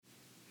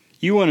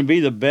You want to be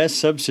the best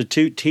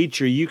substitute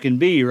teacher you can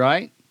be,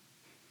 right?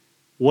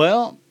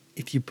 Well,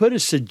 if you put a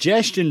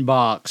suggestion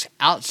box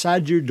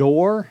outside your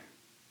door,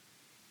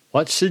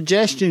 what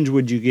suggestions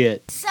would you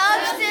get?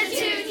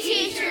 Substitute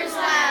Teachers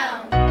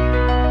Lounge.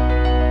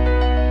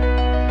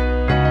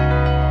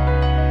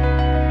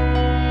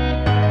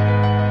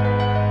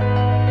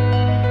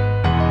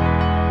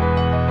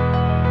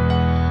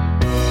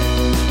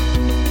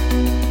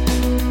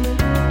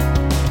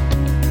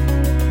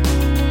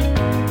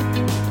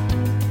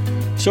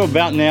 So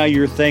about now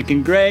you're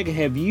thinking, Greg,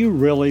 have you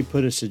really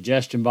put a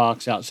suggestion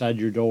box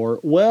outside your door?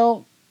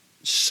 Well,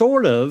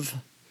 sort of.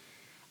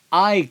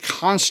 I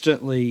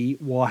constantly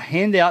will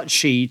hand out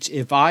sheets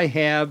if I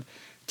have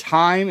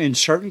time in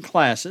certain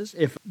classes.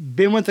 If I've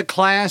been with the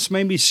class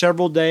maybe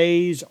several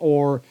days,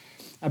 or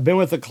I've been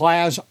with the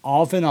class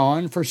off and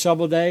on for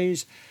several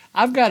days,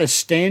 I've got a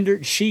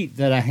standard sheet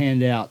that I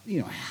hand out.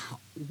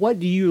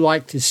 What do you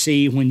like to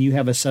see when you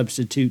have a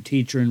substitute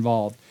teacher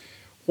involved?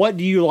 What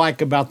do you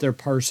like about their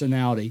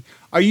personality?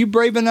 Are you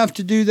brave enough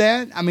to do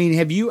that? I mean,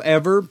 have you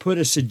ever put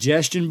a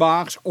suggestion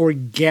box or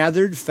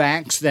gathered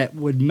facts that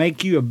would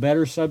make you a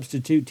better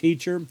substitute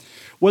teacher?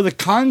 Well, the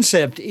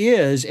concept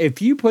is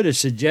if you put a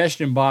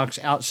suggestion box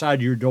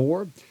outside your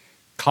door,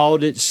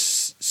 called it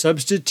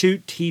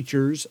Substitute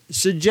Teachers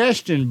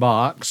Suggestion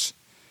Box,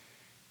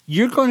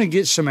 you're going to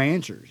get some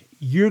answers.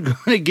 You're going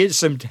to get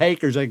some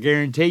takers, I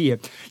guarantee you.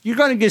 You're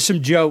going to get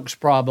some jokes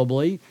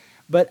probably.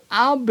 But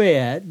I'll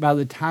bet by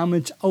the time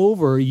it's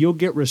over, you'll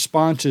get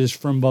responses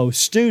from both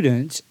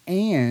students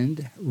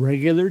and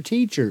regular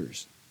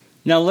teachers.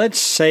 Now let's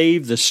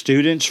save the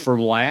students for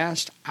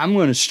last. I'm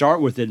going to start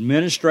with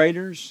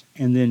administrators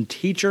and then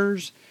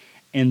teachers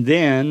and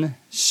then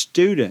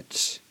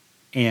students.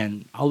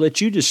 And I'll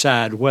let you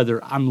decide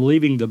whether I'm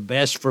leaving the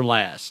best for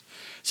last.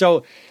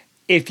 So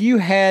if you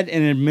had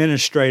an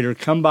administrator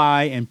come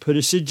by and put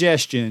a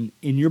suggestion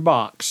in your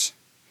box,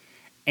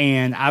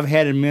 and I've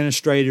had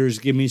administrators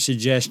give me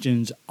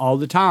suggestions all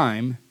the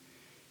time,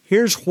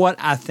 here's what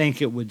I think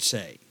it would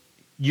say.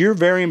 You're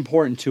very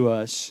important to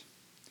us.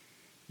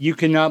 You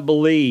cannot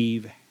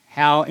believe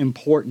how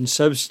important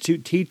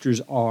substitute teachers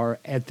are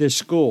at this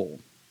school.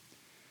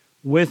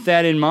 With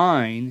that in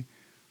mind,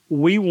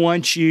 we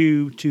want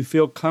you to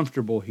feel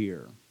comfortable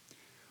here.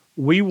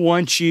 We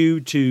want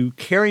you to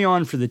carry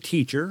on for the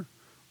teacher.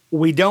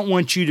 We don't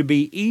want you to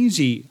be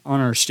easy on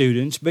our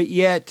students, but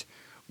yet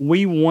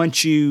we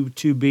want you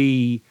to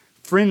be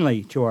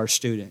friendly to our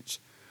students.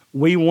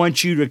 We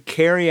want you to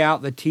carry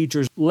out the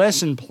teacher's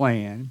lesson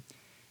plan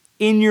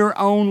in your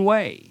own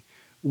way.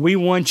 We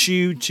want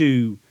you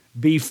to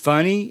be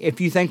funny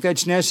if you think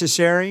that's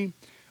necessary.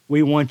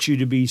 We want you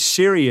to be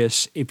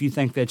serious if you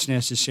think that's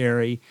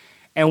necessary.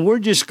 And we're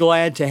just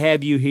glad to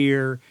have you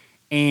here.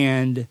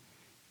 And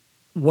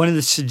one of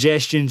the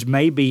suggestions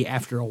may be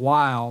after a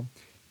while,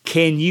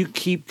 can you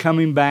keep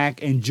coming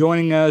back and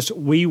joining us?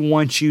 We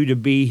want you to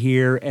be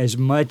here as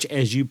much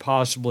as you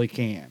possibly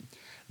can.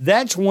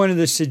 That's one of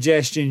the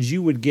suggestions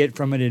you would get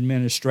from an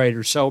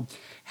administrator. So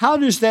how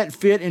does that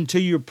fit into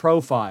your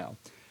profile?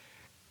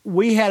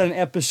 We had an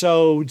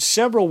episode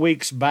several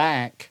weeks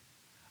back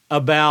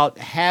about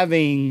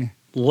having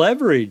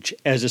leverage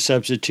as a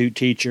substitute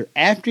teacher.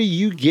 After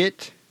you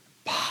get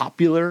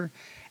popular,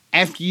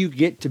 after you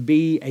get to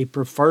be a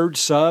preferred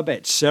sub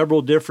at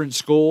several different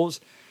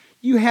schools,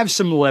 you have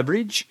some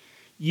leverage.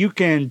 You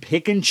can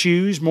pick and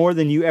choose more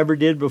than you ever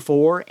did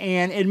before,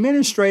 and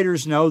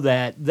administrators know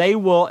that. They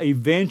will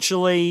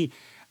eventually,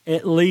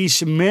 at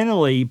least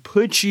mentally,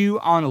 put you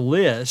on a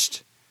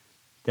list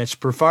that's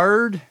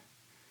preferred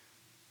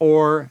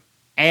or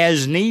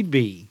as need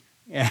be,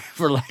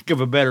 for lack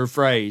of a better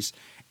phrase.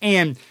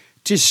 And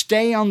to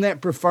stay on that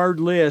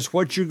preferred list,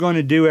 what you're going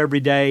to do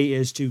every day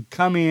is to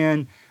come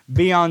in,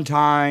 be on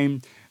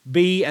time,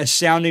 be a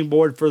sounding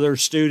board for their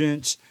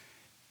students,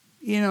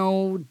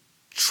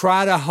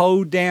 try to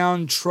hold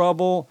down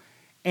trouble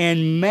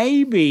and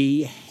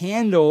maybe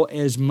handle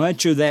as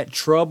much of that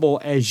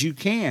trouble as you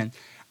can.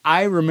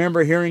 I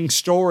remember hearing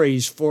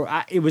stories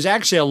it was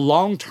actually a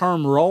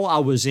long-term role I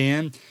was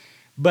in,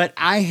 but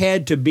I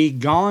had to be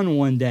gone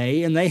one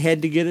day and they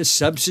had to get a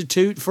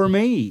substitute for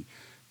me.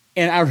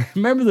 And I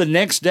remember the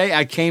next day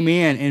I came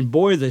in and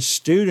boy, the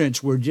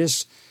students were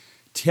just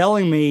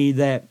telling me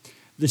that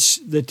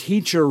the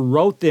teacher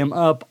wrote them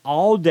up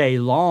all day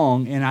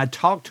long, and I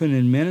talked to an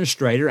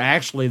administrator.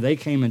 Actually, they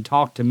came and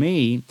talked to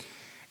me,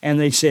 and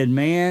they said,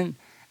 man,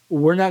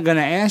 we're not going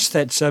to ask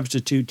that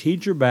substitute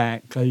teacher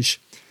back because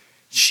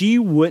she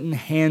wouldn't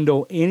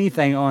handle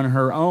anything on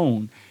her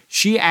own.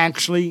 She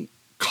actually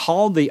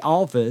called the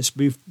office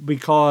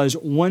because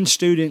one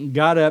student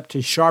got up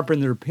to sharpen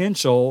their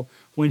pencil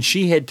when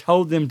she had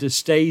told them to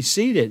stay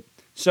seated.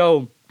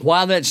 So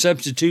while that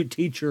substitute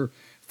teacher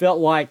felt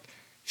like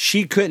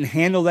she couldn't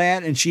handle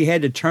that and she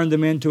had to turn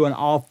them into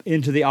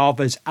the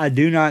office, I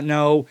do not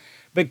know.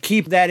 But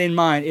keep that in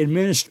mind.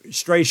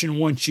 Administration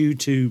wants you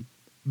to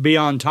be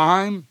on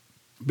time,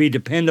 be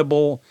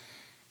dependable,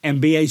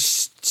 and be a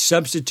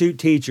substitute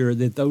teacher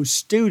that those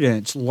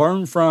students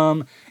learn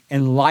from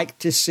and like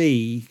to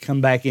see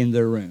come back in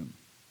their room.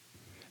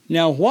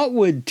 Now, what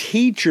would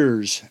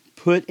teachers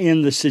put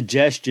in the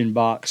suggestion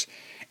box?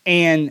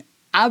 And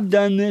I've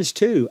done this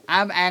too.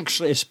 I've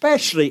actually,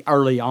 especially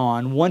early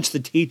on, once the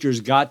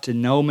teachers got to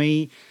know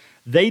me,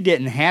 they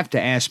didn't have to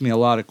ask me a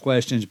lot of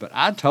questions, but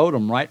I told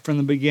them right from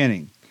the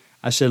beginning.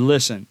 I said,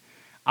 listen,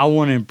 I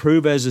want to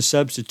improve as a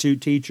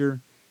substitute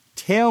teacher.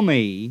 Tell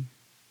me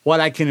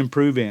what I can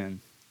improve in.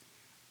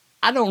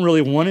 I don't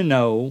really want to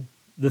know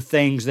the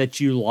things that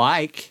you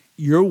like.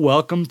 You're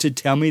welcome to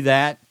tell me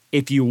that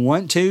if you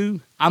want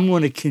to. I'm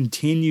going to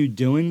continue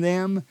doing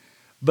them,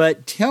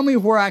 but tell me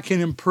where I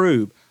can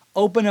improve.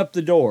 Open up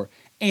the door.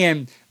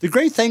 And the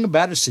great thing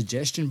about a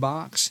suggestion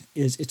box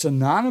is it's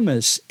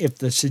anonymous if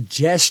the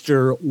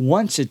suggester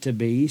wants it to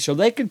be, so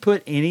they can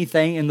put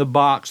anything in the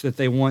box that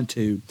they want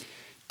to.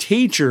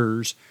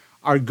 Teachers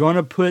are going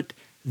to put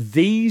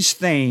these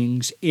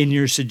things in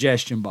your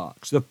suggestion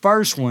box. The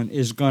first one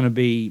is going to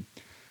be,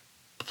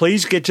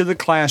 please get to the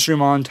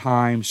classroom on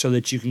time so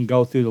that you can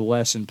go through the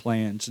lesson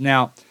plans.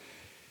 Now,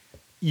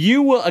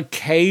 you will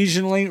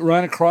occasionally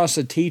run across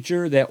a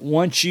teacher that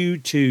wants you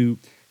to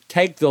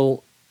take the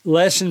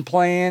lesson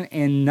plan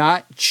and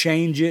not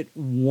change it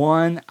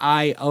one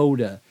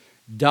iota.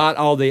 Dot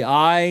all the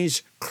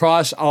I's,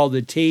 cross all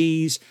the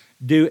T's,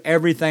 do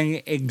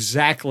everything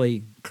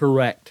exactly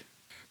correct.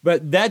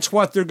 But that's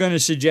what they're going to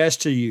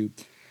suggest to you.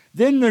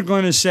 Then they're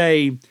going to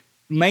say,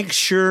 make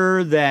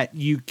sure that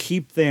you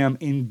keep them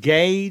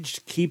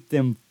engaged, keep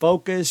them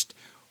focused,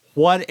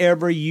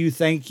 whatever you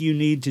think you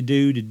need to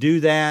do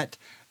that.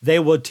 They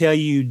will tell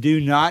you, do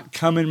not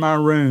come in my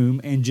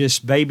room and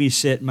just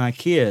babysit my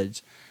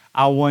kids.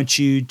 I want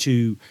you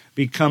to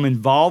become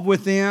involved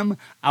with them.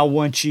 I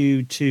want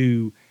you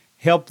to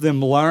help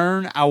them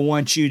learn. I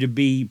want you to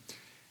be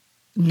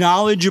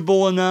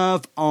knowledgeable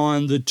enough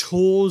on the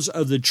tools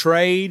of the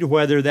trade,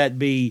 whether that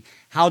be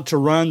how to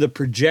run the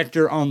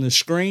projector on the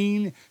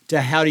screen,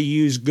 to how to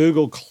use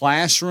Google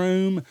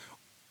Classroom.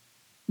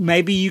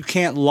 Maybe you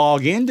can't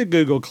log into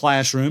Google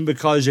Classroom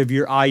because of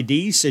your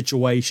ID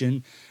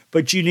situation,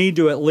 but you need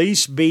to at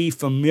least be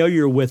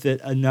familiar with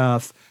it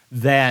enough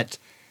that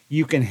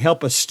you can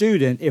help a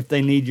student if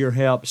they need your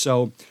help.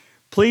 So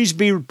please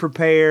be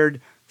prepared,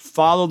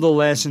 follow the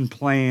lesson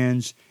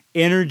plans,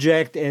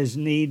 interject as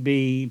need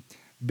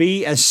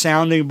be a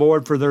sounding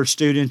board for their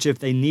students if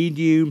they need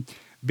you,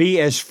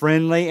 be as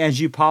friendly as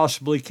you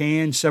possibly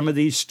can. Some of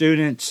these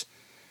students,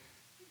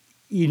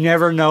 you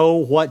never know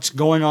what's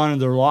going on in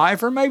their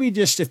life, or maybe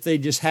just if they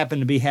just happen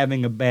to be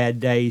having a bad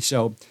day.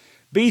 So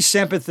be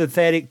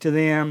sympathetic to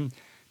them.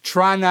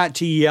 Try not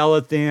to yell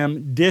at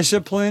them.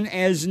 Discipline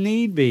as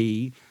need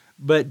be,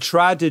 but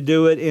try to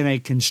do it in a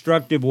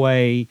constructive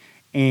way,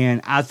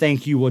 and I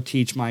think you will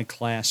teach my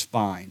class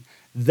fine.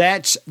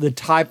 That's the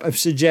type of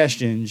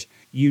suggestions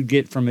you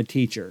get from a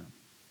teacher.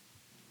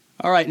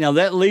 All right, now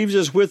that leaves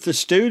us with the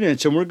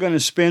students, and we're going to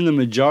spend the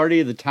majority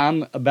of the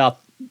time about,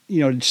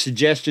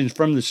 suggestions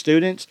from the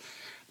students.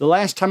 The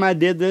last time I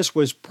did this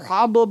was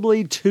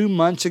probably 2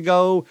 months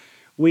ago.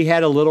 We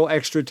had a little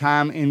extra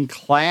time in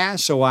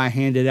class, so I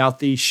handed out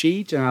these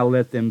sheets and I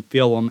let them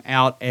fill them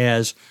out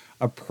as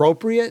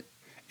appropriate.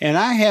 And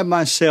I have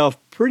myself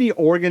pretty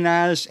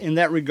organized in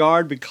that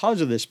regard because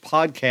of this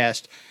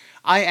podcast.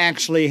 I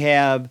actually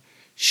have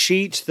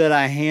sheets that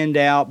I hand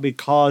out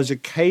because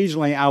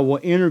occasionally I will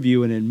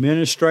interview an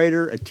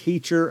administrator, a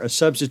teacher, a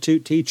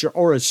substitute teacher,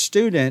 or a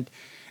student,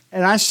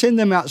 and I send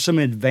them out some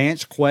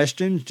advanced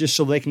questions just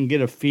so they can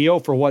get a feel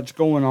for what's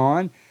going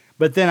on.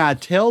 But then I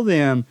tell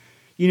them,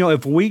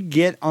 if we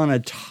get on a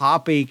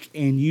topic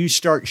and you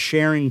start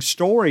sharing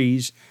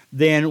stories,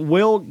 then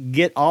we'll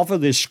get off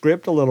of this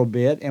script a little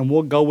bit and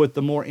we'll go with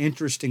the more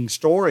interesting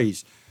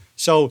stories.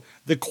 So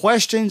the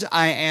questions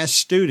I ask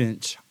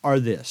students are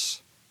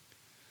this: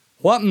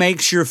 what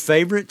makes your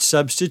favorite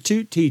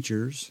substitute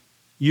teachers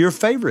your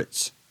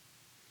favorites?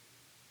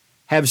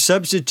 Have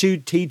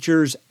substitute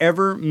teachers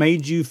ever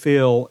made you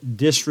feel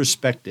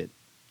disrespected?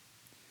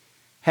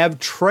 Have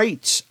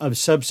traits of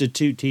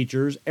substitute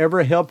teachers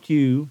ever helped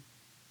you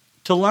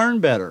to learn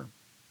better?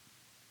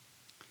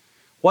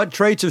 What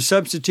traits of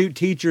substitute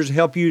teachers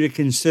help you to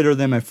consider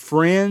them a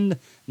friend,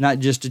 not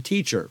just a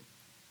teacher?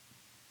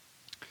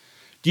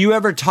 Do you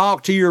ever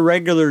talk to your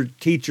regular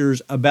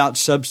teachers about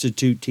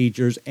substitute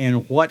teachers,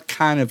 and what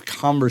kind of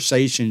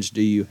conversations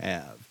do you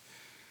have?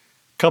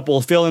 Couple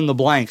of fill in the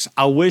blanks.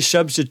 I wish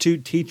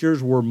substitute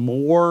teachers were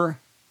more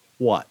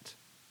what?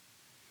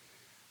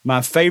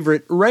 My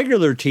favorite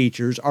regular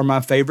teachers are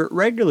my favorite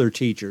regular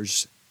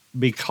teachers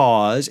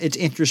because it's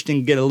interesting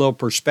to get a little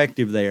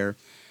perspective there.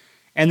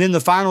 And then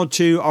the final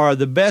two are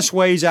the best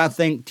ways I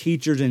think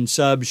teachers and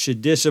subs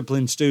should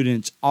discipline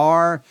students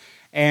are,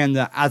 and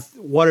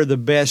what are the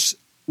best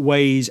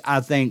ways I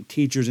think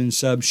teachers and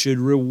subs should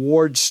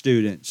reward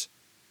students,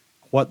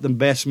 what the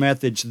best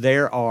methods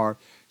there are.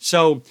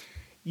 So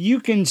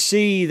you can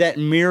see that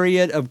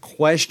myriad of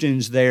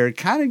questions there. It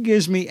kind of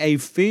gives me a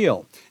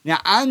feel. Now,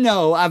 I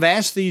know I've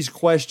asked these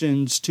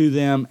questions to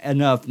them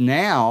enough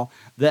now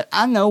that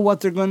I know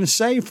what they're going to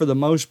say for the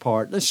most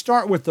part. Let's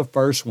start with the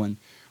first one.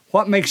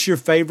 What makes your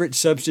favorite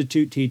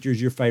substitute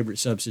teachers your favorite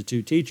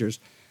substitute teachers?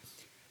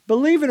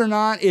 Believe it or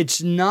not,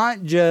 it's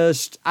not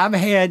just, I've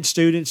had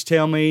students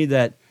tell me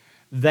that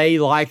they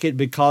like it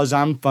because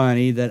I'm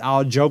funny, that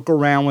I'll joke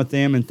around with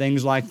them and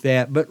things like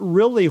that. But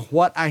really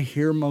what I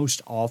hear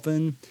most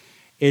often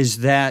is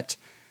that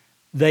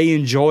they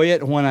enjoy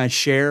it when I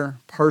share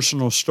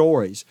personal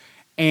stories.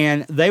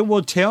 And they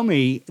will tell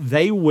me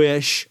they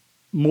wish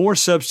more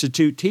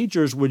substitute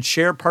teachers would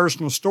share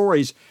personal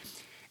stories.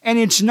 And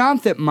it's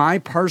not that my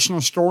personal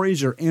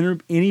stories are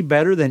any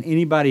better than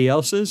anybody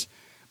else's,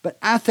 but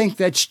I think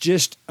that's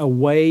just a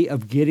way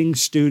of getting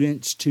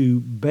students to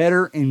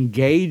better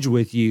engage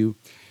with you.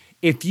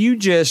 If you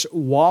just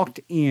walked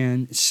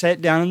in,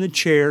 sat down in the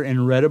chair,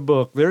 and read a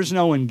book, there's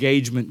no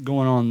engagement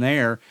going on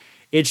there.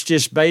 It's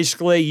just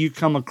basically you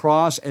come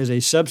across as a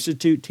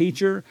substitute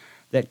teacher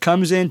that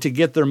comes in to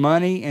get their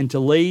money and to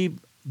leave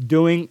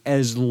doing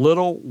as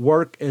little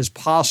work as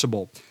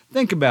possible.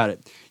 Think about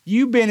it.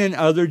 You've been in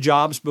other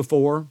jobs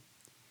before,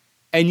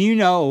 and you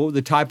know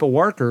the type of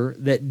worker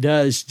that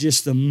does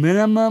just the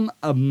minimum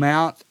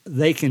amount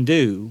they can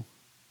do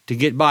to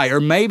get by, or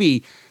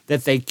maybe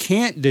that they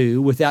can't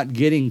do without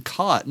getting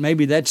caught.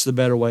 Maybe that's the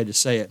better way to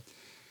say it.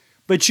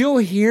 But you'll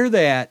hear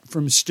that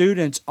from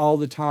students all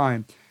the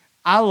time.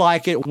 I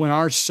like it when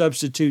our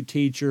substitute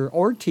teacher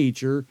or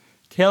teacher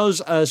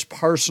tells us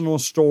personal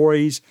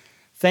stories,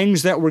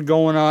 things that were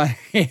going on.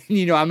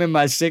 I'm in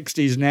my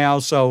 60s now,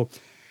 so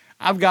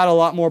I've got a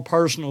lot more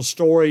personal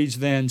stories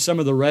than some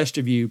of the rest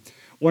of you.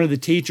 One of the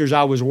teachers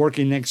I was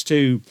working next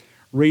to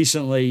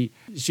recently,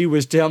 she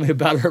was telling me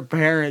about her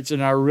parents,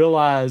 and I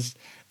realized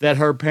that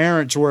her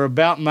parents were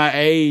about my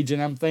age,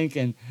 and I'm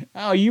thinking,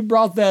 oh, you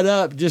brought that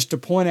up just to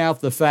point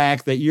out the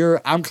fact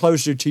that I'm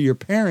closer to your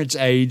parents'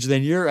 age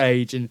than your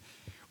age, and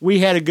we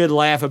had a good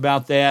laugh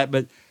about that,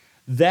 but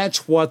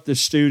that's what the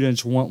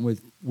students want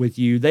with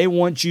you. They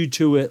want you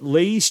to at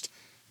least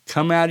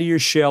come out of your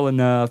shell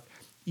enough.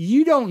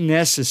 You don't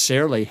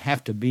necessarily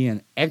have to be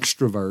an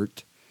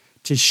extrovert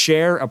to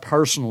share a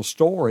personal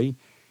story.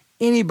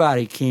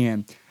 Anybody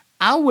can.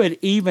 I would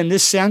even,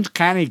 this sounds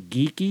kind of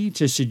geeky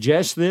to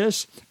suggest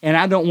this, and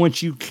I don't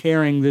want you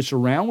carrying this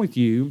around with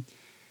you,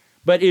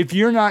 but if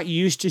you're not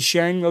used to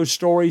sharing those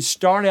stories,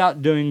 start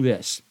out doing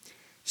this.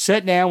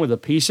 Sit down with a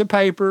piece of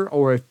paper,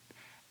 or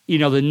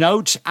the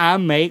notes I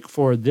make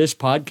for this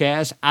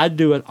podcast, I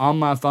do it on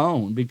my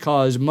phone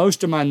because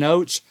most of my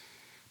notes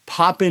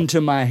pop into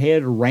my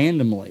head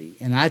randomly,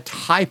 and I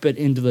type it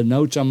into the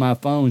notes on my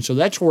phone. So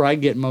that's where I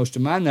get most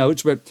of my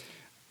notes. But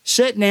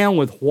sit down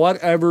with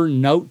whatever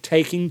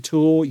note-taking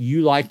tool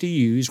you like to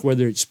use,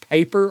 whether it's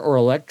paper or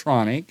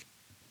electronic,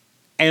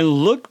 and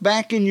look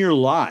back in your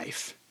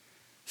life.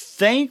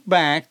 Think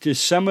back to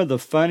some of the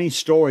funny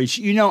stories.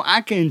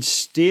 I can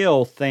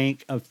still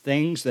think of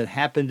things that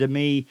happened to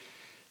me.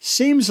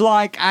 Seems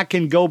like I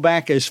can go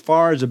back as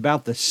far as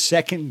about the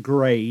second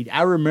grade.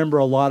 I remember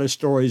a lot of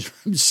stories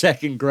from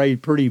second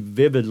grade pretty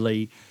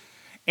vividly.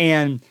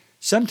 And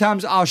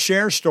sometimes I'll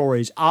share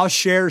stories. I'll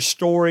share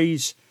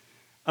stories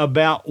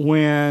about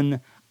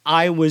when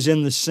I was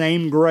in the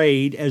same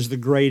grade as the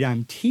grade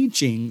I'm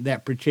teaching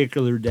that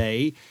particular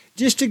day,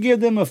 just to give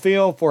them a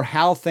feel for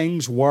how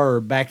things were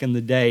back in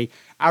the day.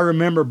 I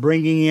remember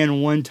bringing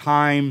in one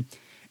time,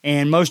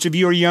 and most of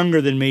you are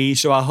younger than me,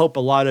 so I hope a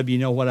lot of you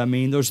know what I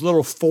mean. Those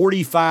little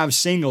 45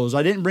 singles.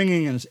 I didn't bring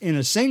in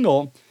a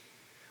single,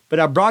 but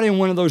I brought in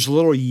one of those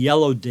little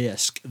yellow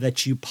discs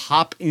that you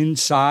pop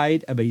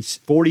inside of a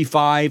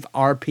 45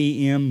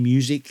 RPM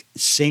music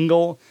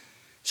single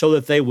so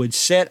that they would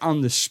set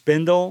on the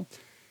spindle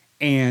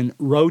and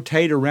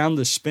rotate around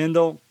the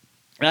spindle.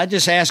 And I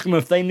just asked them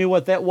if they knew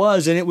what that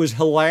was, and it was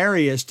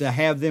hilarious to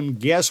have them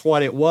guess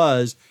what it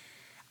was.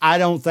 I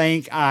don't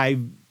think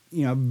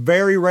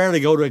very rarely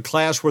go to a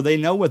class where they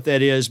know what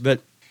that is,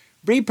 but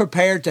be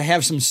prepared to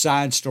have some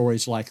side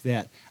stories like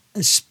that,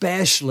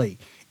 especially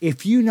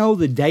if you know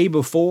the day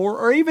before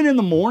or even in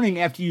the morning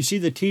after you see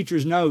the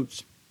teacher's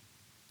notes.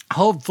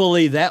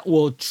 Hopefully that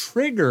will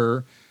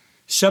trigger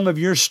some of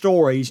your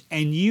stories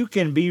and you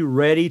can be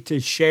ready to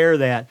share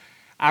that.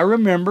 I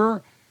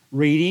remember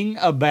reading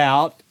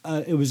about,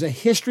 it was a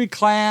history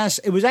class.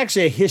 It was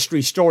actually a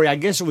history story. I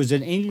guess it was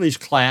an English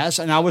class,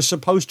 and I was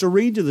supposed to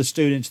read to the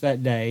students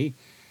that day.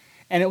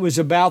 And it was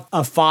about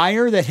a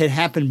fire that had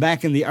happened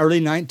back in the early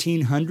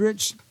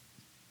 1900s.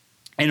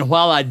 And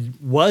while I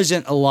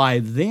wasn't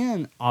alive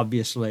then,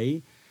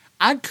 obviously,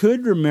 I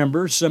could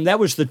remember that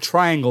was the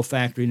Triangle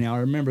Factory now, I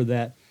remember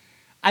that.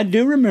 I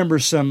do remember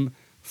some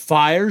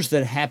fires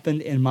that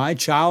happened in my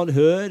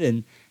childhood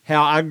and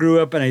how I grew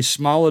up in a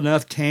small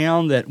enough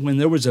town that when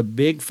there was a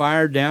big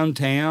fire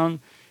downtown,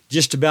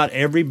 just about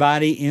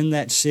everybody in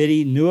that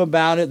city knew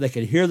about it. They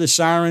could hear the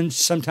sirens.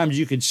 Sometimes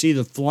you could see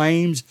the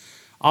flames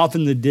off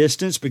in the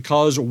distance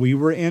because we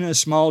were in a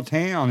small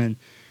town. And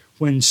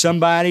when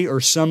somebody or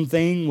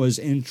something was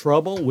in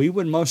trouble, we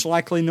would most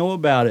likely know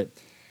about it.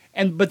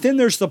 But then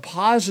there's the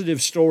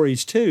positive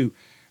stories too.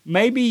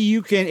 Maybe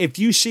you can, if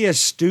you see a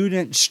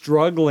student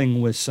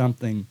struggling with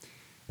something,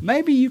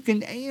 maybe you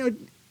can,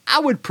 I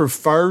would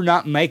prefer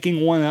not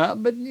making one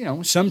up, but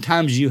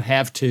sometimes you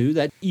have to.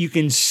 That you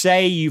can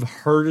say you've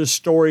heard a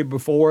story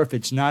before if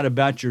it's not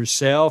about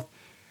yourself,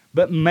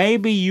 but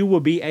maybe you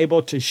will be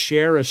able to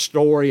share a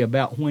story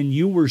about when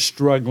you were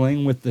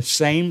struggling with the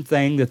same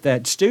thing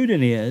that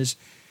student is,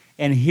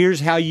 and here's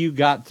how you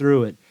got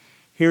through it.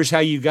 Here's how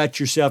you got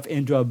yourself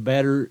into a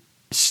better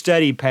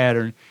study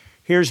pattern.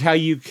 Here's how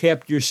you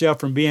kept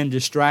yourself from being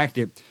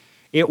distracted.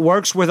 It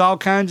works with all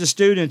kinds of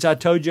students. I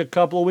told you a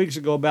couple of weeks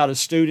ago about a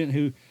student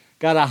who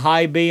got a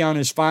high B on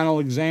his final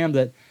exam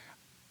that,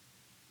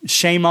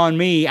 shame on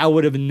me, I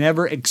would have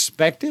never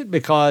expected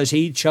because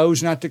he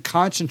chose not to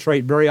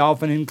concentrate very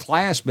often in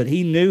class, but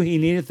he knew he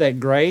needed that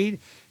grade.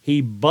 He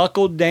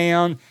buckled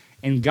down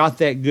and got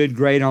that good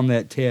grade on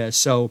that test.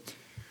 So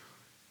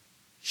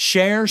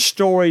share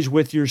stories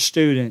with your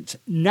students.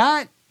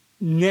 Not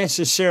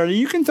necessarily,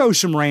 you can throw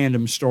some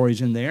random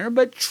stories in there,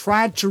 but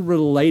try to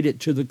relate it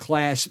to the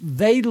class.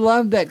 They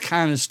love that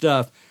kind of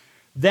stuff.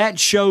 That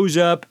shows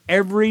up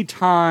every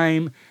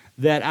time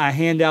that I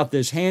hand out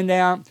this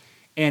handout,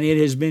 and it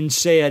has been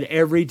said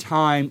every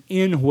time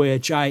in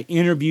which I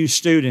interview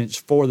students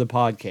for the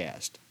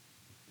podcast.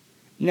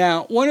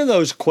 Now, one of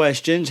those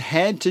questions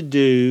had to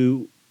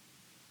do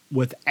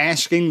with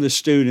asking the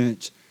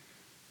students,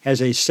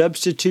 has a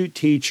substitute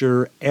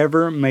teacher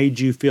ever made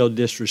you feel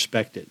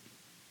disrespected?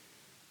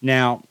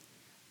 Now,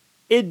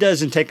 it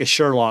doesn't take a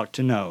Sherlock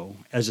to know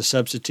as a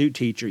substitute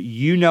teacher.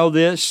 You know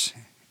this.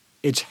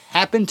 It's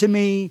happened to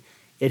me.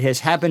 It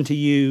has happened to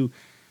you.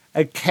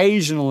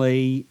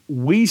 Occasionally,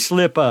 we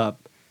slip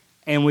up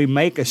and we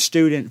make a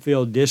student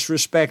feel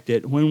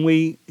disrespected when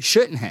we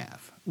shouldn't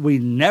have. We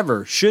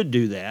never should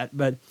do that,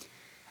 but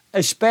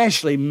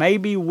especially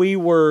maybe we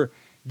were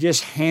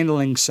just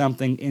handling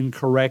something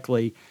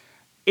incorrectly.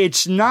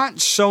 It's not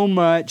so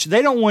much,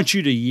 they don't want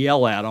you to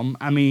yell at them.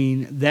 I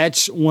mean,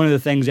 that's one of the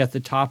things at the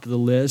top of the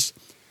list.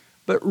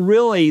 But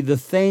really, the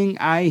thing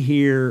I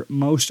hear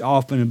most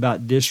often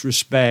about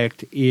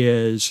disrespect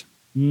is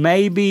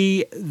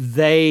maybe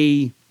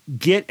they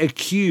get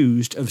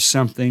accused of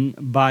something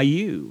by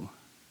you.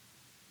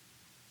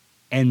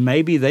 And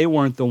maybe they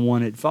weren't the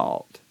one at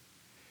fault.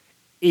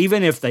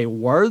 Even if they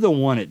were the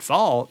one at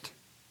fault,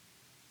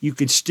 you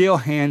could still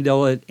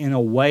handle it in a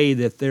way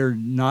that they're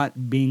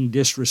not being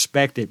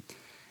disrespected.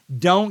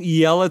 Don't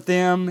yell at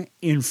them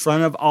in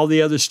front of all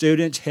the other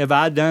students. Have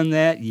I done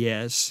that?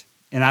 Yes.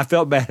 And I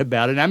felt bad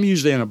about it. I'm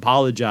usually an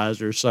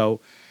apologizer, so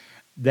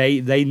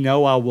they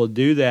know I will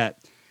do that.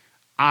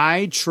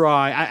 I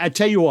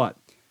tell you what,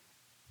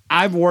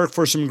 I've worked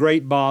for some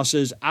great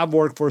bosses. I've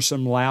worked for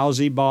some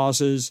lousy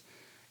bosses.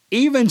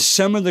 Even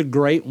some of the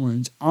great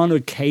ones, on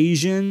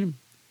occasion,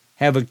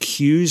 have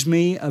accused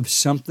me of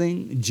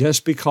something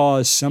just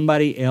because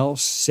somebody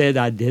else said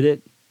I did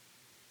it,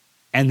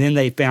 and then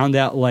they found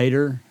out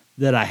later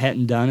that I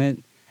hadn't done it,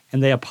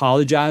 and they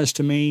apologized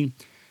to me.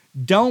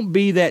 Don't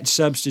be that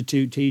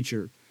substitute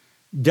teacher.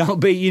 Don't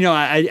be,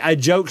 I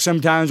joke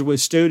sometimes with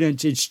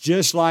students, it's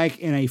just like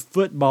in a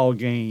football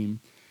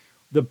game.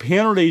 The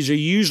penalties are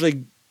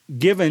usually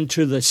given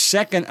to the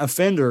second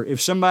offender.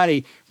 If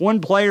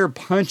one player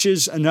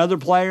punches another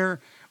player,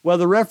 well,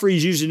 the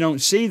referees usually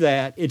don't see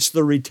that. It's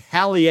the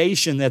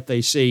retaliation that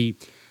they see.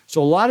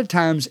 So a lot of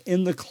times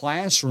in the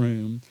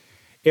classroom,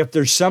 if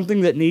there's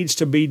something that needs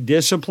to be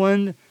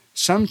disciplined,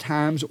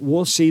 sometimes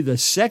we'll see the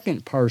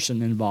second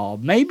person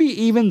involved, maybe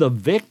even the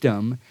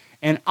victim,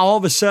 and all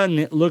of a sudden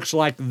it looks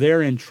like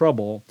they're in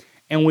trouble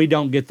and we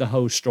don't get the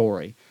whole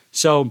story.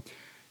 So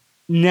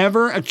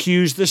never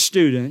accuse the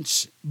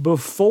students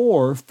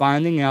before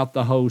finding out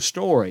the whole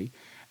story.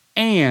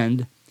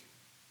 And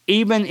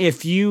even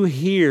if you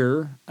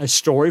hear a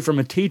story from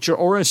a teacher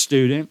or a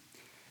student,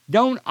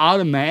 don't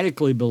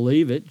automatically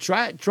believe it.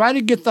 Try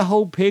to get the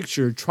whole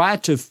picture. Try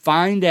to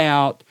find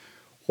out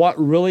what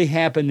really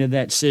happened in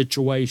that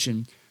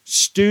situation.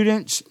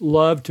 Students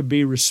love to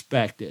be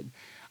respected.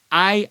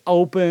 I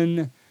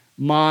open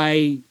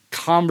my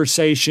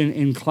conversation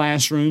in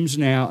classrooms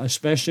now,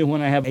 especially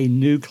when I have a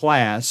new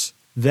class,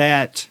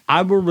 that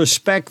I will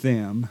respect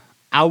them.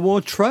 I will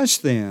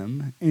trust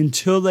them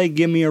until they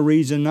give me a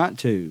reason not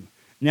to.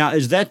 Now,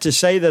 is that to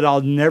say that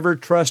I'll never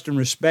trust and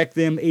respect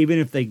them even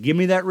if they give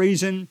me that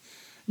reason?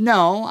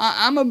 No,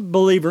 I'm a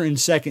believer in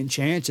second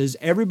chances.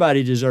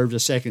 Everybody deserves a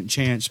second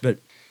chance, but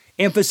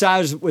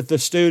emphasize with the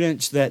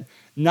students that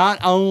not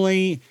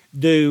only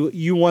do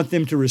you want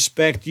them to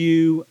respect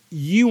you,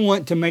 you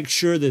want to make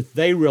sure that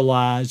they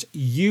realize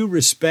you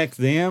respect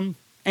them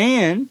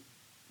and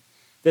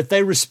that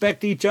they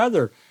respect each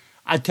other.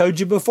 I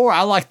told you before,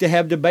 I like to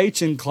have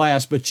debates in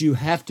class, but you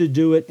have to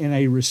do it in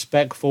a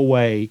respectful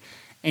way.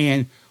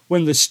 And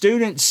when the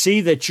students see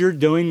that you're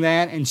doing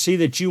that and see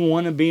that you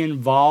want to be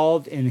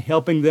involved in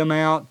helping them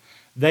out,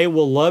 they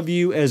will love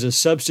you as a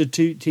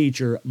substitute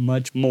teacher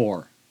much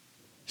more.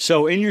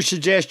 So in your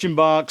suggestion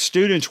box,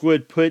 students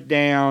would put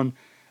down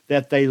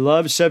that they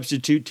love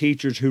substitute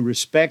teachers who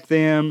respect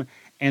them,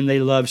 and they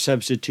love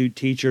substitute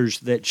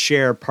teachers that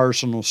share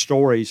personal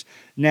stories.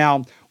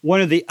 Now, one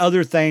of the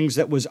other things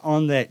that was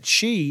on that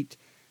sheet,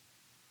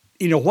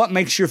 what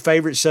makes your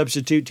favorite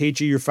substitute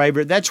teacher your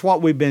favorite? That's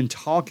what we've been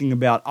talking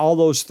about, all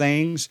those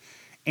things.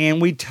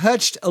 And we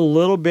touched a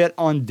little bit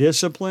on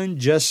discipline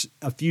just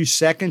a few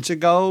seconds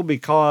ago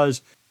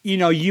because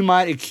you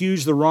might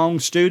accuse the wrong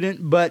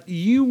student, but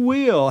you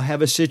will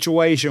have a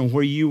situation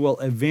where you will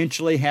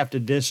eventually have to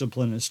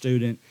discipline a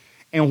student.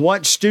 And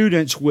what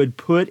students would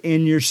put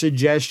in your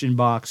suggestion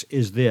box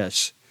is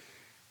this: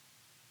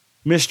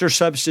 Mr.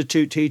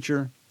 Substitute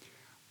Teacher,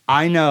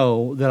 I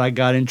know that I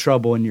got in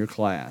trouble in your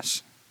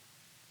class.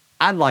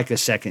 I'd like a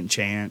second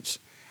chance.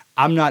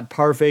 I'm not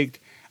perfect.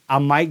 I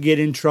might get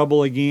in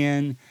trouble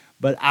again,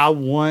 but I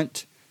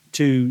want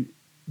to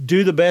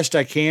do the best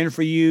I can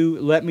for you.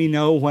 Let me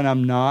know when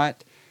I'm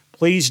not.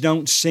 Please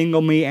don't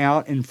single me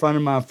out in front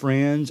of my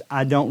friends.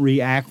 I don't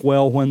react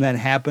well when that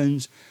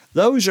happens.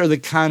 Those are the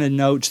kind of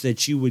notes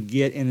that you would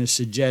get in a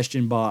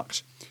suggestion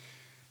box.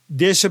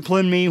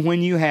 Discipline me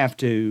when you have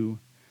to,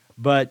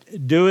 but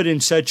do it in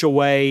such a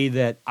way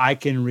that I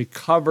can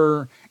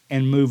recover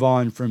and move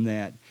on from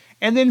that.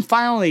 And then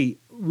finally,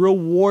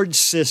 reward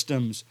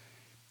systems.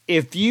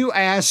 If you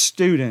ask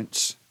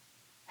students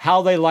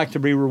how they like to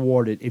be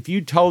rewarded, if you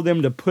told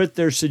them to put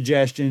their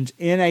suggestions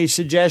in a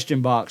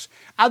suggestion box,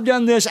 I've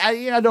done this.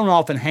 I don't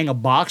often hang a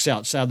box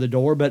outside the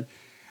door, but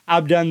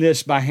I've done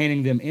this by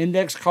handing them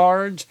index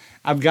cards.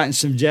 I've gotten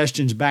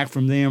suggestions back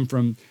from them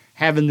from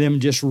having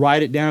them just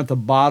write it down at the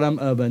bottom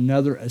of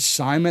another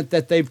assignment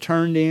that they've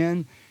turned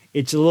in.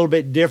 It's a little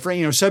bit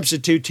different.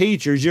 Substitute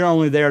teachers, you're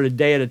only there a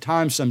day at a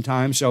time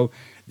sometimes, so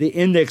the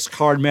index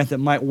card method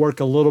might work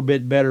a little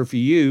bit better for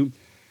you.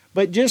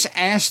 But just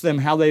ask them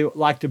how they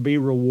like to be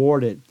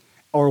rewarded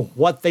or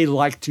what they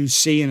like to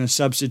see in a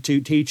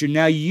substitute teacher.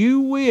 Now, you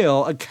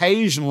will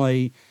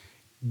occasionally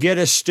get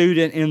a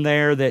student in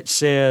there that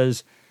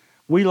says,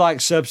 we like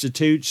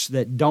substitutes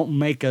that don't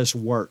make us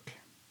work.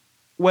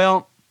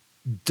 Well,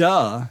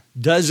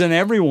 doesn't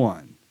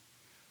everyone?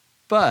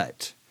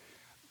 But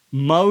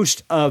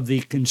most of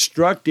the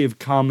constructive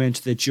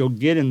comments that you'll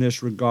get in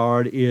this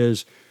regard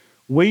is,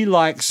 we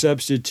like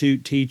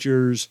substitute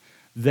teachers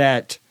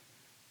that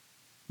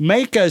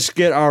make us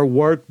get our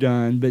work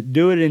done, but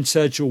do it in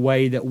such a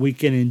way that we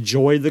can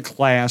enjoy the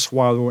class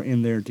while we're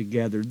in there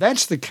together.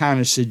 That's the kind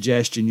of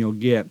suggestion you'll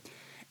get.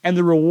 And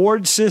the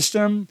reward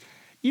system,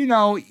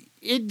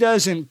 it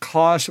doesn't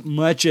cost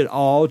much at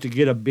all to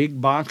get a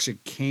big box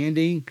of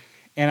candy.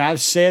 And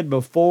I've said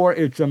before,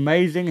 it's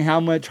amazing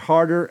how much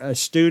harder a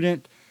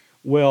student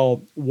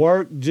will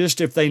work just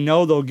if they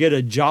know they'll get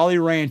a Jolly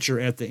Rancher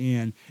at the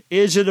end.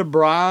 Is it a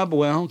bribe?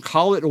 Well,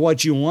 call it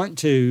what you want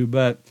to,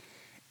 but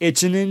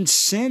it's an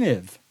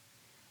incentive.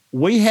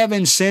 We have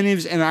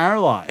incentives in our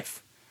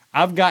life.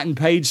 I've gotten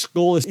paid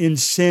school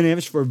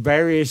incentives for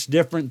various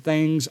different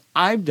things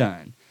I've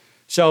done.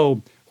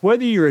 So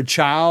whether you're a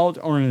child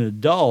or an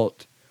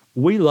adult,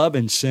 we love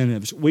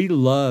incentives. We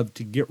love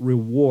to get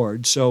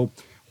rewards. So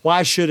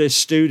why should a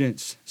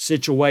student's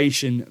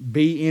situation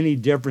be any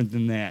different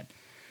than that?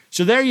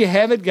 So there you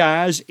have it,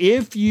 guys.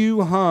 If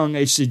you hung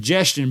a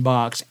suggestion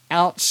box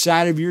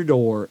outside of your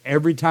door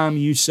every time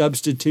you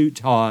substitute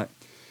taught,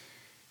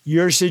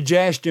 your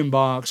suggestion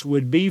box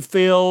would be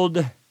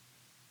filled,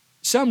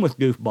 some with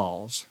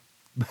goofballs,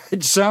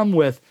 but some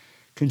with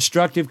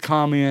constructive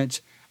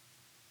comments.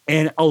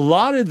 And a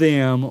lot of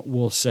them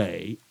will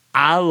say,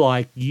 I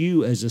like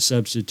you as a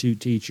substitute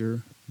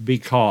teacher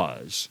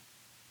because,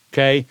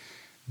 okay?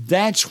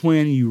 That's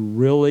when you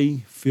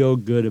really feel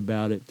good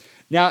about it.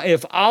 Now,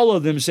 if all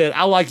of them said,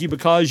 I like you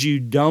because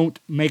you don't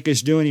make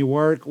us do any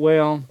work,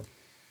 well,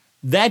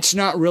 that's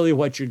not really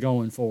what you're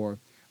going for.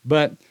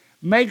 But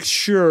make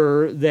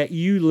sure that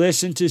you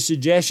listen to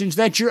suggestions,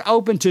 that you're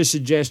open to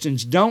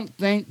suggestions. Don't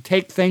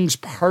take things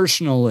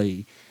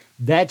personally.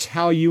 That's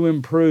how you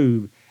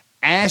improve.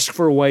 Ask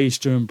for ways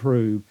to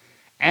improve.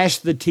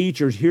 Ask the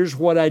teachers, here's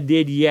what I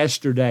did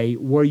yesterday.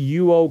 Were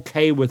you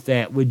okay with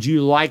that? Would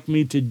you like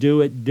me to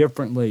do it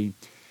differently?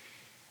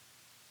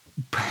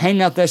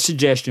 Hang out that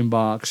suggestion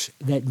box,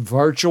 that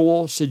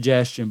virtual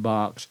suggestion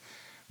box.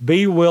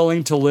 Be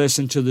willing to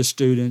listen to the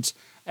students.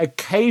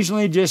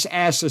 Occasionally just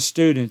ask the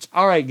students,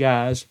 all right,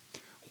 guys,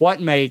 what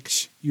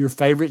makes your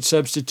favorite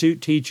substitute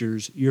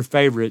teachers your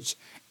favorites?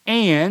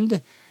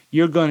 And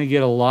you're going to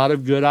get a lot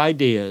of good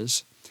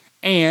ideas.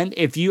 And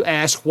if you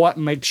ask what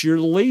makes your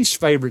least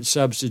favorite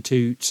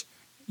substitutes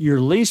your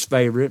least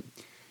favorite,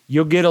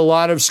 you'll get a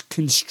lot of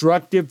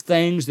constructive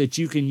things that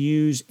you can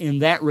use in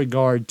that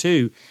regard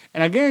too.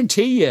 And I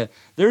guarantee you,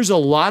 there's a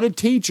lot of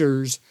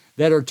teachers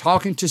that are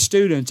talking to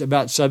students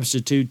about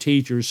substitute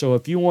teachers. So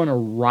if you want to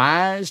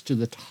rise to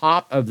the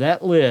top of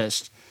that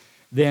list,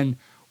 then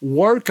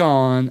work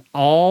on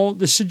all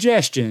the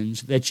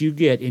suggestions that you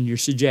get in your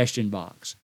suggestion box.